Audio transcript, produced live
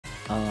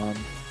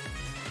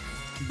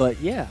But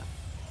yeah.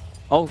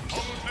 Oh,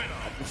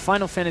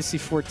 Final Fantasy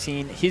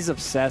 14. He's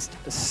obsessed.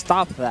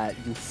 Stop that,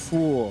 you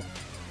fool.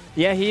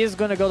 Yeah, he is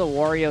going to go to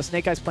Wario.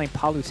 Snake Eyes playing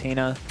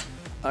Palutena.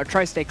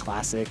 Tri-State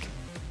Classic.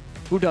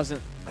 Who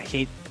doesn't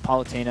hate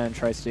Palutena and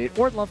Tri-State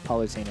or love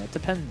Palutena? It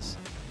depends.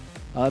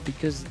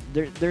 Because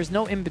there's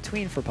no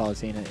in-between for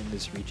Palutena in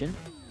this region.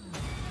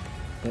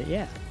 But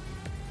yeah.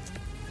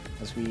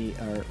 As we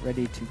are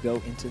ready to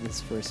go into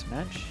this first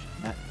match,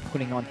 Matt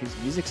putting on his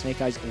music.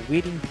 Snake Eyes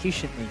waiting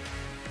patiently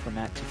for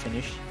Matt to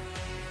finish.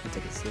 I'll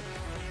take a sip.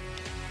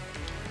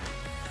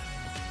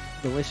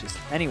 Delicious.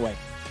 Anyway.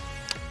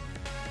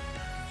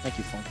 Thank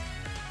you, Funk.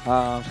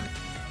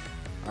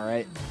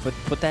 Alright.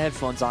 Put the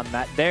headphones on,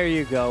 Matt. There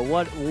you go.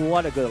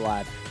 What a good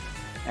lad.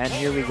 And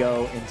here we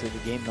go into the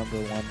game number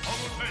 1.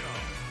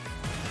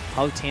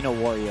 Palutena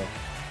Wario.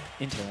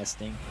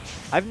 Interesting.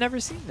 I've never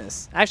seen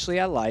this.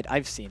 Actually, I lied.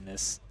 I've seen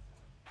this.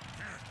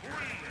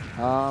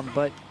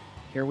 But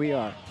here we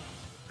are.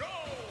 Am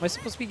I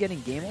supposed to be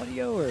getting game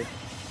audio or?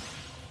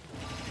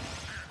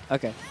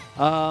 Okay.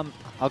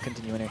 I'll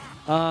continue in here.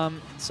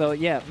 So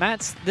yeah,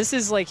 this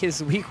is like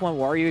his week 1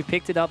 Wario. He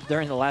picked it up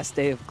during the last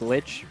day of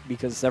Glitch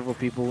because several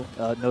people,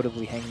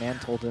 notably Hangman,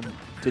 told him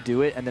to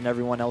do it, and then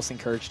everyone else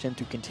encouraged him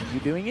to continue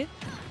doing it.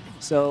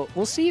 So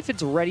we'll see if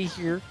it's ready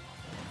here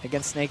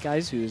against Snake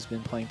Eyes, who's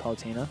been playing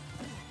Palutena.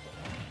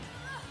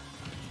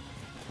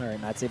 All right,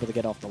 Matt's able to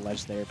get off the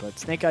ledge there, but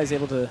Snake Eyes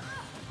able to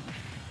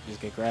just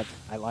get grabbed.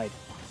 I lied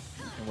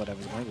in what I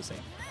was going to say.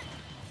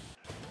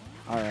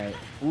 All right.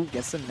 Ooh,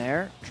 gets him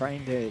there.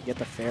 Trying to get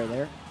the fair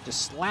there.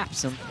 Just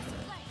slaps him.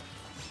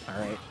 All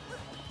right.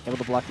 Able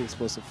to block the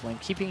explosive flame.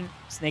 Keeping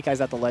Snake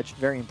Eyes at the ledge.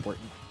 Very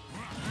important.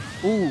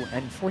 Ooh,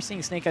 and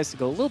forcing Snake Eyes to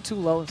go a little too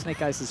low. And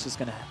Snake Eyes is just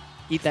going to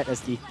eat that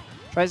SD.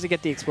 Tries to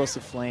get the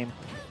explosive flame.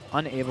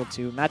 Unable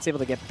to. Matt's able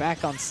to get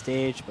back on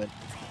stage, but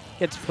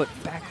gets put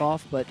back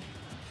off. But,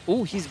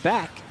 ooh, he's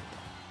back.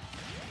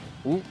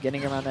 Ooh,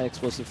 getting around that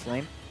explosive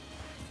flame.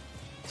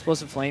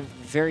 Explosive Flame,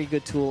 very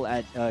good tool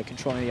at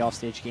controlling the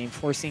offstage game,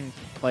 forcing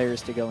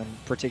players to go in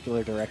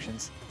particular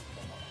directions.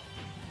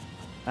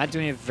 Matt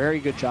doing a very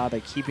good job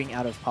at keeping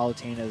out of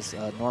Palutena's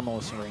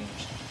normal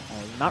range.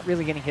 Not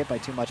really getting hit by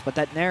too much, but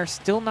that Nair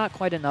still not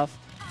quite enough.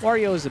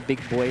 Wario is a big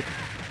boy.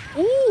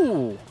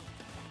 Ooh!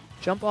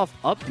 Jump off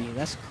up B,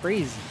 that's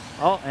crazy.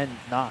 Oh, and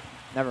nah,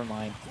 never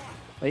mind.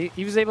 But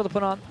he was able to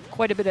put on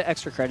quite a bit of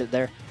extra credit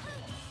there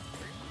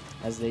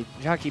as they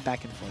jockey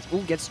back and forth.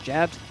 Ooh, gets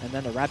jabbed, and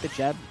then a rapid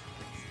jab.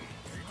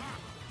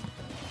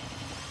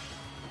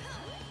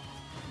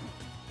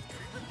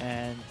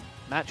 And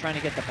Matt trying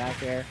to get the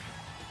back air.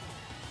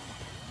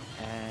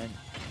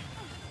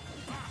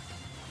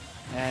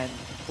 And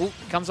ooh,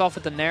 comes off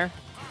with the Nair.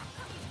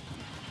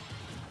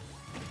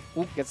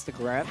 Ooh, gets the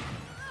grab.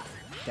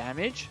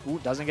 Damage. Ooh,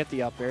 doesn't get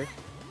the up air.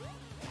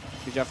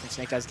 Good job from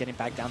Snake Eyes getting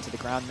back down to the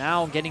ground.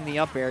 Now getting the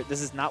up air.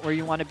 This is not where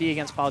you want to be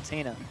against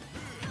Palutena.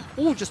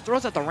 Ooh, just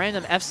throws out the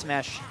random F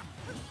smash.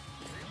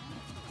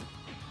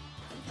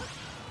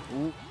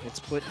 Ooh, it's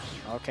put.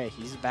 Okay,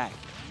 he's back.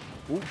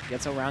 Ooh,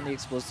 gets around the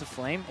explosive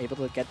flame, able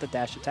to get the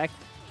dash attack.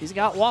 He's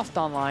got Waft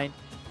online.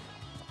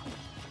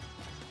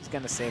 He's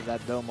going to save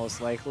that though,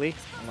 most likely,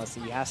 unless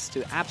he has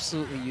to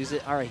absolutely use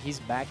it. All right, he's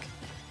back.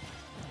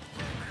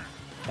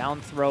 Down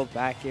throw,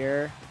 back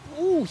air.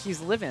 Ooh,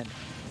 he's living.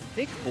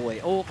 Thick boy.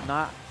 Oh,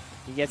 not.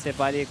 He gets hit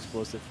by the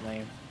explosive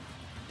flame.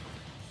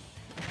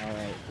 All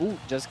right. Ooh,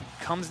 just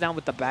comes down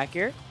with the back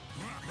air.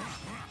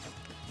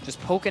 Just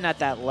poking at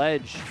that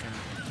ledge.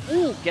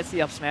 Ooh, gets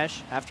the up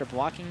smash after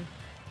blocking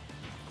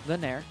the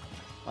Nair.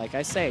 Like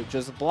I say,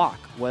 just block.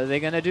 What are they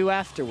going to do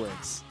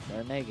afterwards?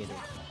 They're negative.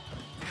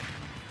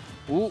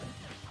 Ooh.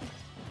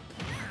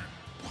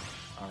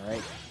 All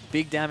right.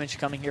 Big damage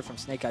coming here from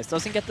Snake Eyes.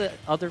 Doesn't get the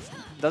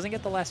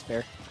last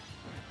fair.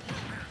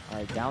 All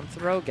right, down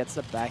throw, gets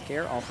the back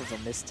air off of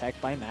a missed tech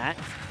by Matt.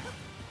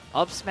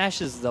 Up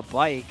smashes the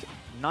bike,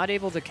 not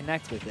able to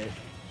connect with it.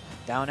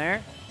 Down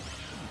air.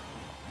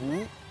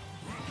 Ooh.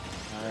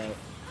 All right.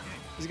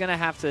 He's going to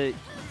have to,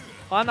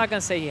 well, I'm not going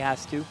to say he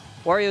has to.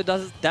 Wario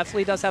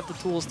definitely does have the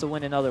tools to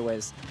win in other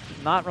ways.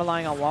 Not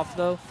relying on Waft,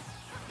 though,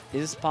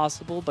 is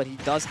possible, but he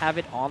does have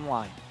it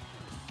online.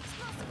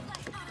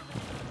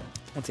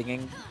 Once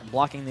again,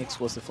 blocking the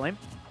explosive flame.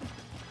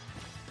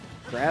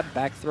 Grab,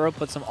 back throw,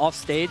 puts him off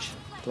stage.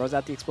 Throws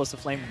out the explosive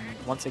flame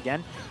once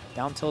again.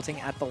 Down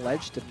tilting at the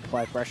ledge to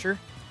apply pressure.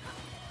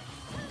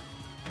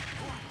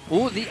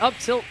 Ooh, the up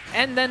tilt,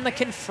 and then the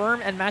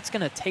confirm, and Matt's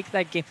going to take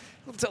that game.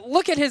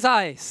 Look at his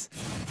eyes.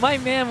 My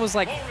man was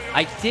like,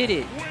 I did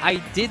it.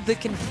 I did the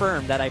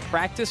confirm that I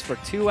practiced for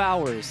 2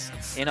 hours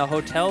in a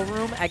hotel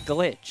room at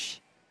Glitch.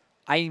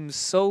 I am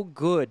so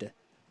good.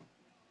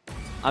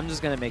 I'm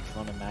just going to make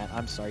fun of Matt.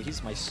 I'm sorry.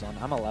 He's my son.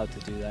 I'm allowed to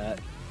do that.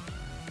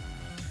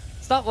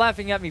 Stop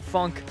laughing at me,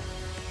 Funk.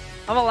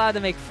 I'm allowed to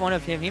make fun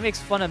of him. He makes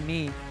fun of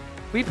me.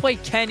 We play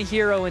Ken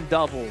Hero in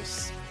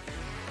doubles.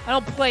 I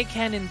don't play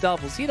Ken in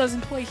doubles. He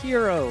doesn't play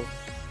Hero.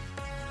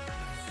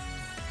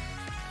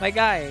 My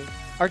guy.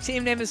 Our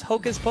team name is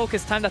Hocus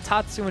Pocus. Time to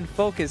Tatsu and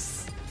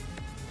focus.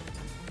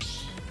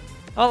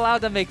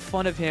 allowed to make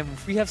fun of him.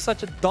 We have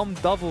such a dumb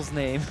doubles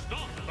name.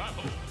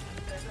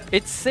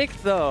 It's sick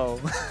though.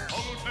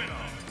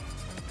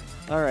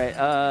 All right,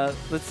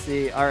 let's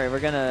see. All right, we're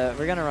gonna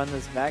run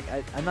this back.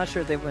 I'm not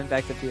sure if they went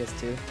back to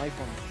PS2. My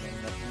phone's playing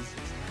up music.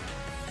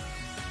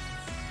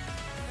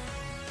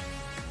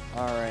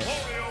 All right,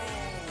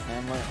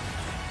 and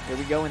here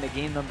we go into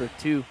game number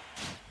 2.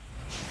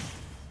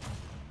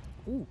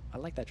 Ooh, I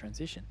like that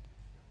transition.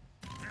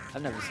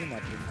 I've never seen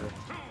that before.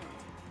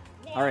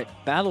 All right,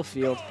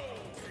 Battlefield.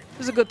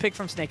 This is a good pick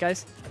from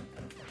snakeeyes.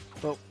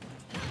 But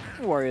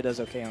Wario does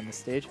okay on this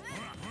stage.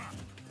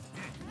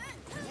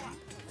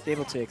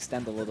 Able to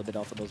extend a little bit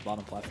off of those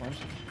bottom platforms.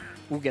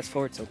 Ooh, gets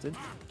forward tilted.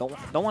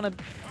 Don't want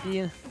to be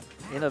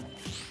in a...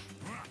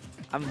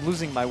 I'm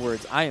losing my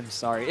words. I am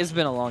sorry. It's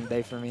been a long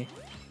day for me.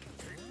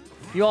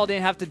 You all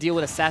didn't have to deal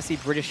with a sassy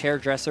British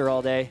hairdresser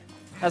all day.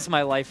 That's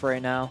my life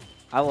right now.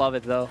 I love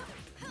it though.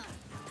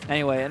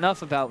 Anyway,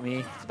 enough about me.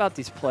 It's about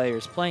these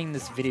players playing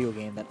this video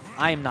game that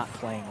I am not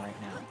playing right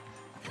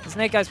now.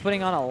 snakeeyes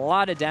putting on a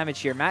lot of damage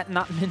here. Matt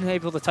not been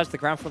able to touch the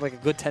ground for like a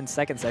good 10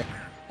 seconds there.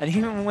 And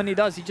even when he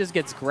does, he just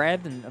gets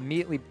grabbed and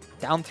immediately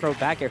down throw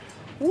back air.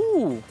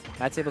 Ooh!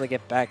 Matt's able to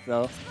get back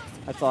though.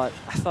 I thought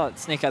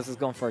snakeeyes was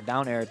going for a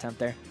down air attempt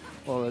there.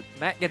 Well,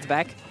 Matt gets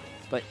back,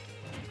 but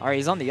all right,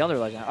 he's on the other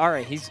ledge now. All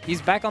right,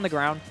 he's back on the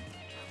ground.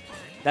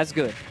 That's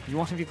good. You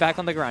want to be back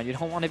on the ground. You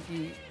don't want to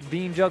be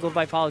being juggled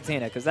by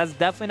Palutena, because that's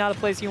definitely not a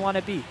place you want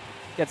to be.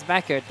 Gets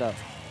back air though.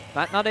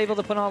 Matt not able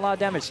to put on a lot of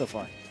damage so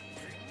far.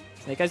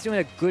 snakeeyes doing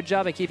a good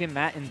job at keeping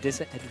Matt in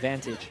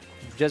disadvantage.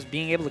 Just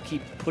being able to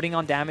keep putting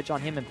on damage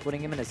on him and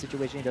putting him in a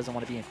situation he doesn't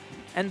want to be in.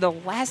 And the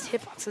last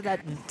hitbox of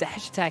that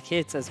dash attack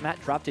hits as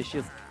Matt dropped his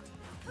shield.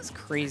 It's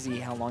crazy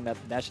how long that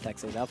dash attack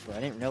stays out for. I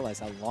didn't realize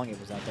how long it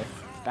was out there.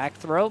 Back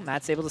throw,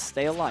 Matt's able to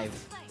stay alive.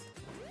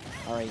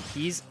 All right,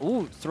 he's,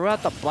 ooh, threw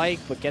out the bike,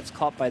 but gets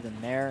caught by the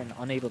nair and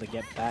unable to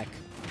get back.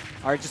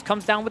 All right, just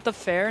comes down with the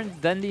fair and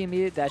then the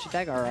immediate dash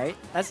attack. All right,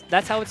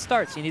 that's how it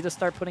starts. You need to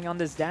start putting on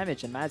this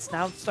damage, and Matt's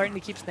now starting to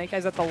keep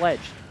snakeeyes at the ledge.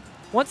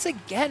 Once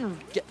again,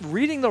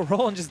 reading the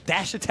roll and just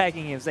dash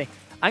attacking him, saying,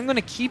 I'm going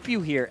to keep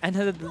you here. And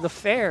the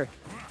fair,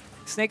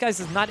 snakeeyes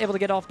is not able to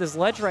get off this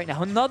ledge right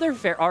now. Another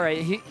fair. All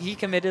right, he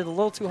committed a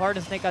little too hard,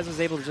 and snakeeyes was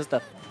able to just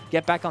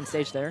get back on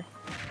stage there.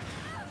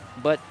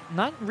 But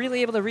not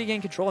really able to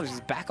regain control. He's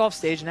back off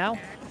stage now.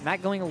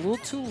 Matt going a little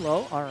too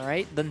low. All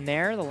right, the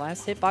nair, the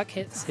last hitbox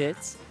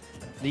hits.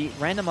 The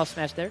random up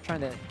smash there,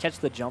 trying to catch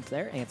the jump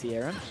there,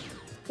 anti-air him.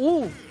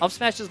 Ooh, up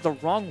smash is the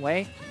wrong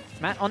way.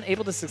 Matt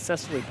unable to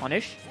successfully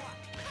punish.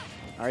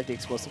 All right, the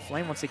explosive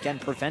flame once again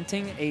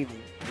preventing a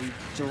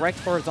direct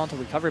horizontal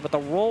recovery, but the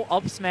roll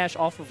up smash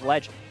off of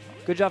ledge.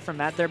 Good job from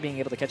Matt there, being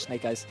able to catch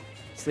snakeeyes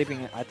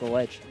sleeping at the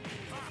ledge.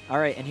 All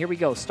right, and here we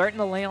go, starting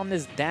to lay on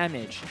this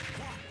damage.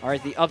 All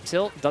right, the up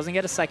tilt doesn't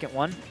get a second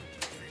one.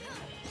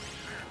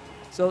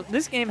 So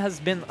this game has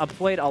been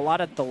played a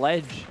lot at the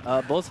ledge.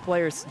 Both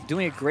players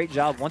doing a great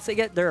job once they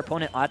get their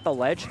opponent at the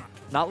ledge,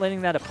 not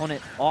letting that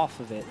opponent off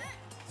of it.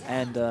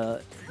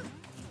 And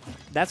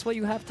that's what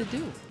you have to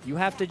do. You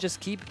have to just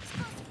keep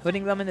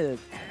putting them in a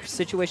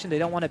situation they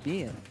don't want to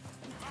be in.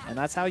 And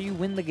that's how you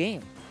win the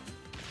game.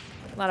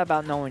 It's not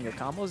about knowing your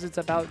combos, it's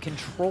about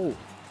control.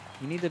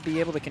 You need to be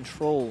able to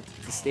control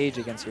the stage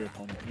against your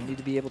opponent. You need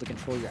to be able to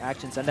control your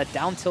actions. And that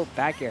down tilt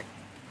back air,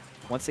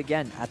 once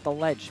again, at the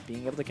ledge,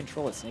 being able to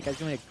control it. snakeeyes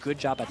doing a good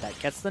job at that.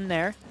 Gets the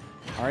nair.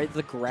 All right,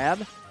 the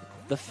grab,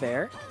 the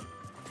fair.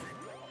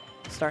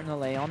 Starting to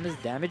lay on this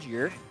damage.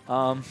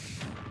 Why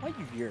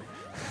you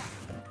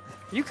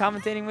Are you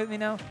commentating with me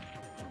now?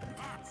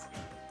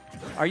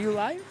 Are you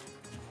live?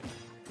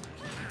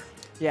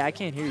 Yeah, I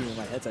can't hear you in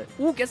my headset.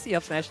 Ooh, gets the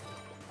up smash.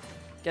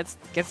 Gets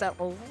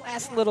that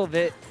last little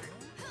bit.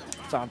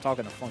 Sorry, I'm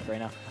talking to Funk right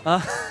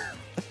now.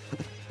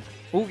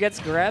 Ooh, gets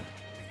grabbed.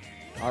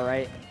 All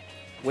right.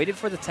 Waited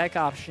for the tech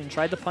option.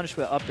 Tried to punish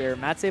with up air.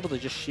 Matt's able to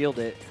just shield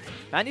it.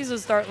 Matt needs to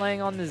start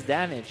laying on this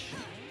damage.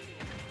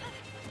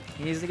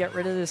 He needs to get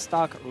rid of this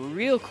stock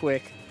real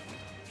quick.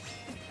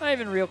 Not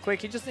even real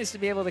quick. He just needs to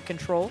be able to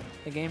control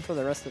the game for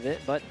the rest of it.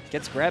 But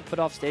gets grabbed, put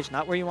off stage.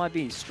 Not where you want to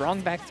be.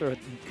 Strong back throw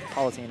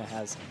Palutena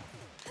has.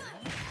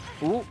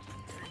 Ooh.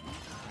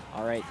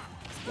 All right.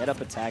 Get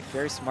up attack.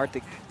 Very smart.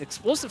 The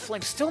explosive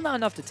flame still not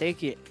enough to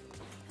take it.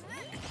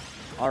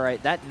 All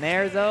right. That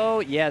nair,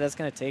 though, yeah, that's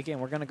going to take it. And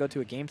we're going to go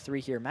to a game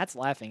 3 here. Matt's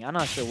laughing. I'm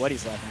not sure what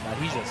he's laughing about.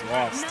 He just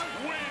lost.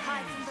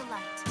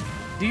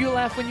 Do you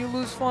laugh when you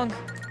lose, Funk?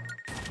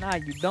 Nah,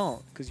 you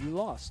don't, because you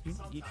lost.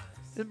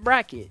 The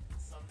bracket.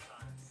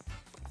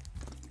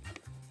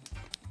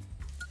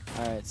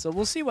 All right, so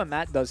we'll see what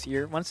Matt does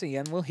here. Once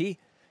again, will he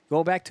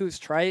go back to his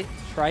tried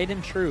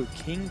and true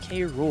King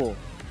K rule?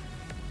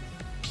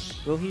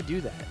 Will he do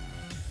that?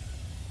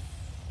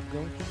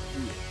 Will he do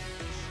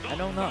it? I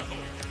don't know.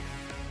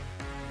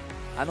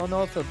 I don't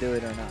know if he'll do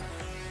it or not.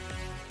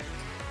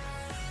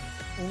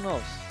 Who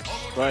knows?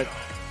 But,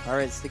 all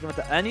right, sticking with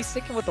and he's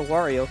sticking with the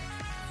Wario.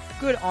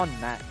 Good on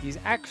Matt. He's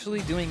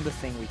actually doing the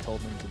thing we told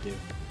him to do.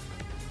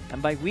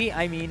 And by we,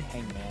 I mean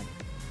Hangman.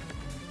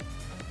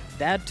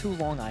 Dad to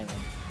Long Island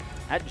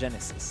at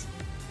Genesis.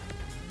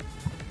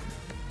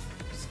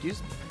 use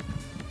them.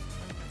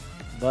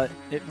 But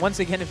once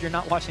again, if you're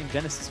not watching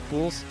Genesis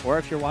Pools, or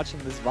if you're watching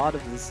this VOD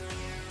of this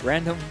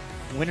random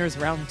winners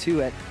round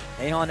 2 at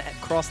AON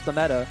Cross the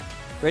Meta,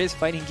 greatest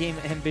fighting game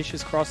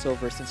ambitious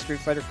crossover since Street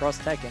Fighter Cross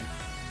Tekken,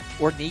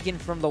 or Negan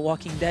from The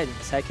Walking Dead in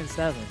Tekken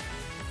 7,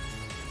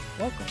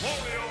 welcome.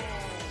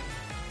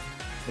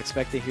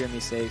 Expect to hear me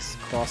say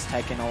Cross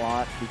Tekken a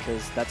lot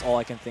because that's all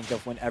I can think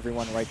of when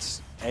everyone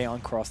writes AON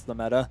Cross the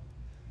Meta.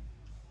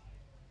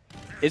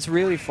 It's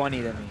really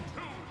funny to me.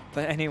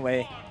 But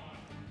anyway,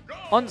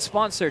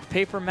 unsponsored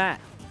Paper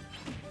Matt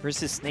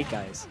versus Snake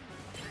Eyes,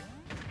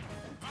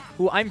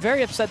 who I'm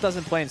very upset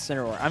doesn't play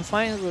Incineroar. I'm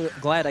finally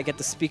glad I get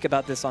to speak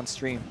about this on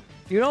stream.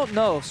 If you don't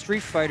know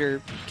Street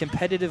Fighter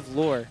competitive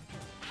lore,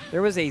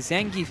 there was a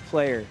Zangief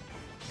player,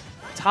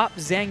 top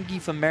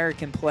Zangief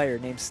American player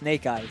named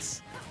Snake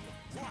Eyes.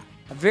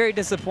 I'm very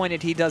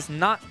disappointed he does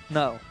not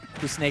know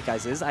who Snake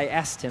Eyes is. I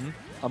asked him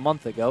a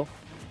month ago.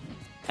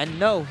 And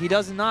no, he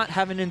does not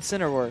have an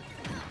Incineroar,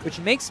 which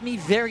makes me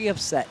very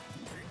upset.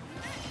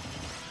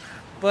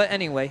 But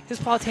anyway, his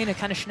Palutena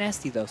kind of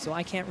schnasty though, so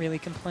I can't really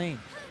complain.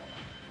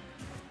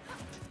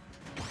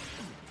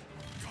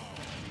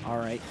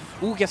 Alright.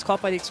 Ooh, gets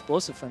caught by the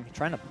explosive from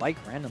trying to bike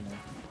randomly.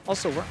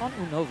 Also, we're on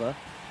Unova.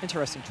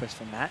 Interesting twist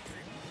from Matt.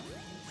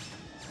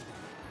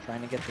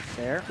 Trying to get the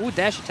fair. Ooh,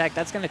 dash attack.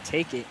 That's going to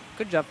take it.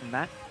 Good job from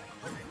Matt.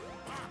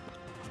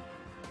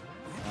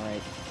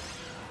 Alright.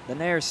 The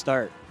Nair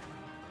start.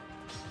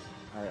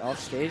 Alright, off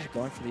stage.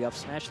 Going for the up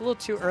smash. A little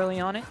too early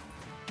on it.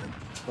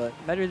 But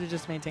better to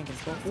just maintain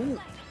control. Ooh.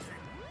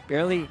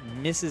 Barely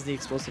misses the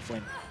explosive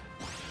flame.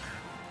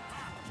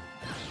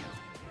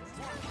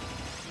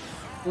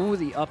 Ooh,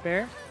 the up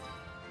air.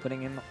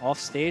 Putting him off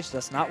stage.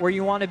 That's not where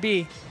you want to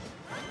be.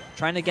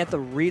 Trying to get the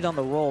read on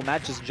the roll.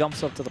 Matt just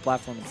jumps up to the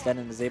platform instead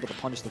and is able to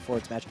punish the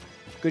forward smash.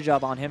 Good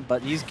job on him,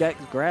 but he's get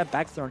grab,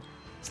 back thrown.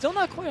 Still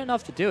not quite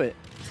enough to do it,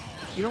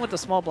 even with the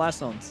small blast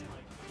zones.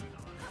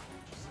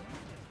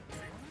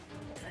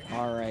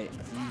 All right,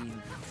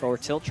 the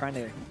forward tilt trying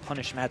to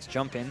punish Matt's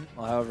jump in.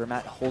 However,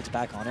 Matt holds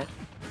back on it.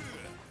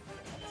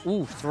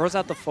 Ooh, throws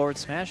out the forward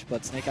smash,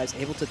 but Snake Eyes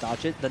able to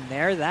dodge it. The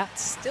Nair,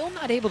 that's still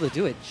not able to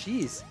do it.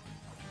 Jeez.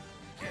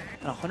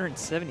 And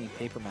 170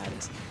 Paper Matt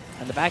is.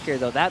 And the back air,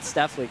 though, that's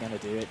definitely going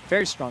to do it.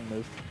 Very strong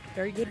move.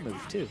 Very good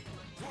move, too.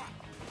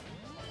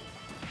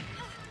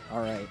 All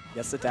right.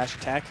 Gets the dash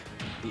attack.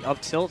 The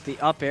up tilt, the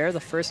up air, the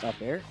first up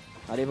air.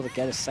 Not able to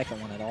get a second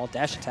one at all.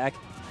 Dash attack.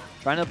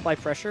 Trying to apply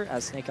pressure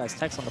as Snake Eyes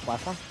techs on the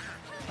platform.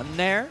 A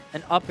Nair,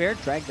 an up air,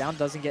 drag down,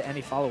 doesn't get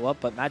any follow-up,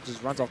 but Matt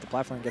just runs off the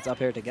platform and gets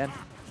up aired again.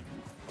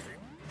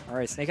 All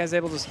right, Snake Eyes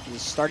able to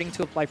starting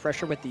to apply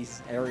pressure with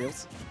these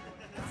aerials.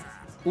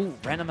 Ooh,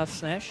 random F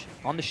smash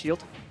on the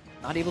shield.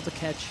 Not able to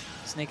catch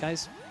Snake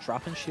Eyes.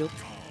 Dropping shield.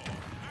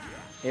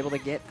 Able to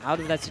get out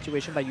of that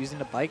situation by using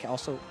the bike,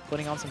 also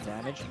putting on some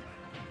damage.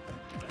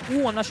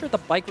 Ooh, I'm not sure if the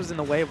bike was in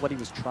the way of what he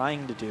was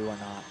trying to do or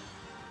not.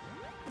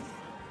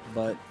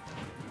 But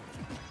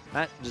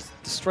Matt just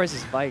destroys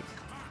his bike,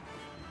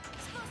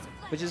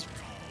 which is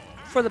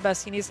for the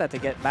best. He needs that to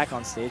get back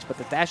on stage, but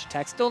the dash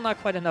attack still not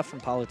quite enough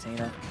from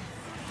Palutena.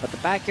 But the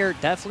back air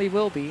definitely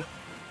will be.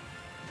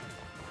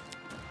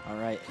 All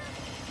right.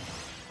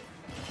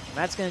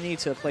 Matt's going to need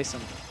to play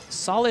some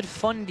solid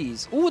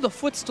fundies. Ooh, the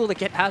footstool to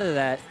get out of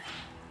that.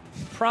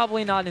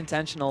 Probably not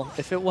intentional.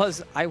 If it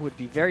was, I would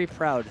be very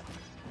proud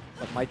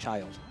of my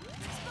child.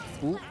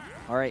 Ooh,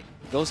 all right.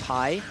 Goes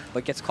high,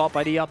 but gets caught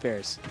by the up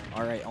airs.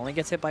 All right, only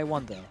gets hit by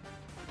one, though.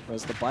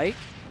 Throws the bike.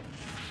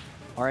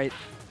 All right,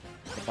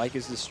 the bike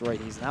is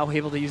destroyed. He's now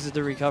able to use it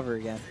to recover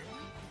again.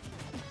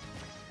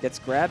 Gets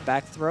grabbed,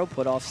 back throw,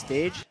 put off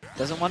stage.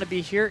 Doesn't want to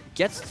be here.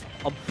 Gets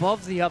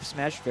above the up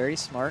smash. Very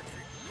smart.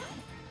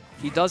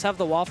 He does have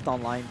the waft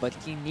online, but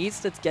he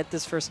needs to get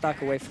this first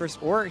stock away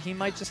first, or he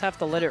might just have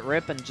to let it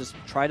rip and just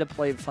try to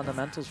play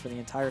fundamentals for the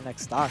entire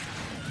next stock.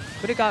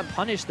 Could have gotten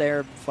punished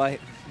there if I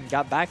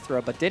got back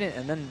throw, but didn't,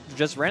 and then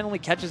just randomly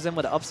catches him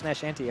with an up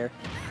smash anti-air.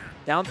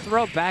 Down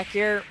throw, back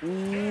air.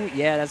 Ooh,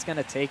 yeah, that's going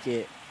to take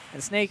it.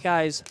 And Snake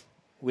Eyes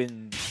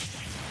wins.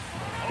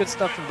 Good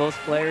stuff from both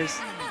players.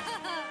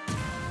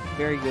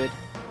 Very good.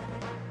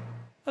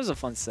 That was a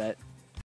fun set.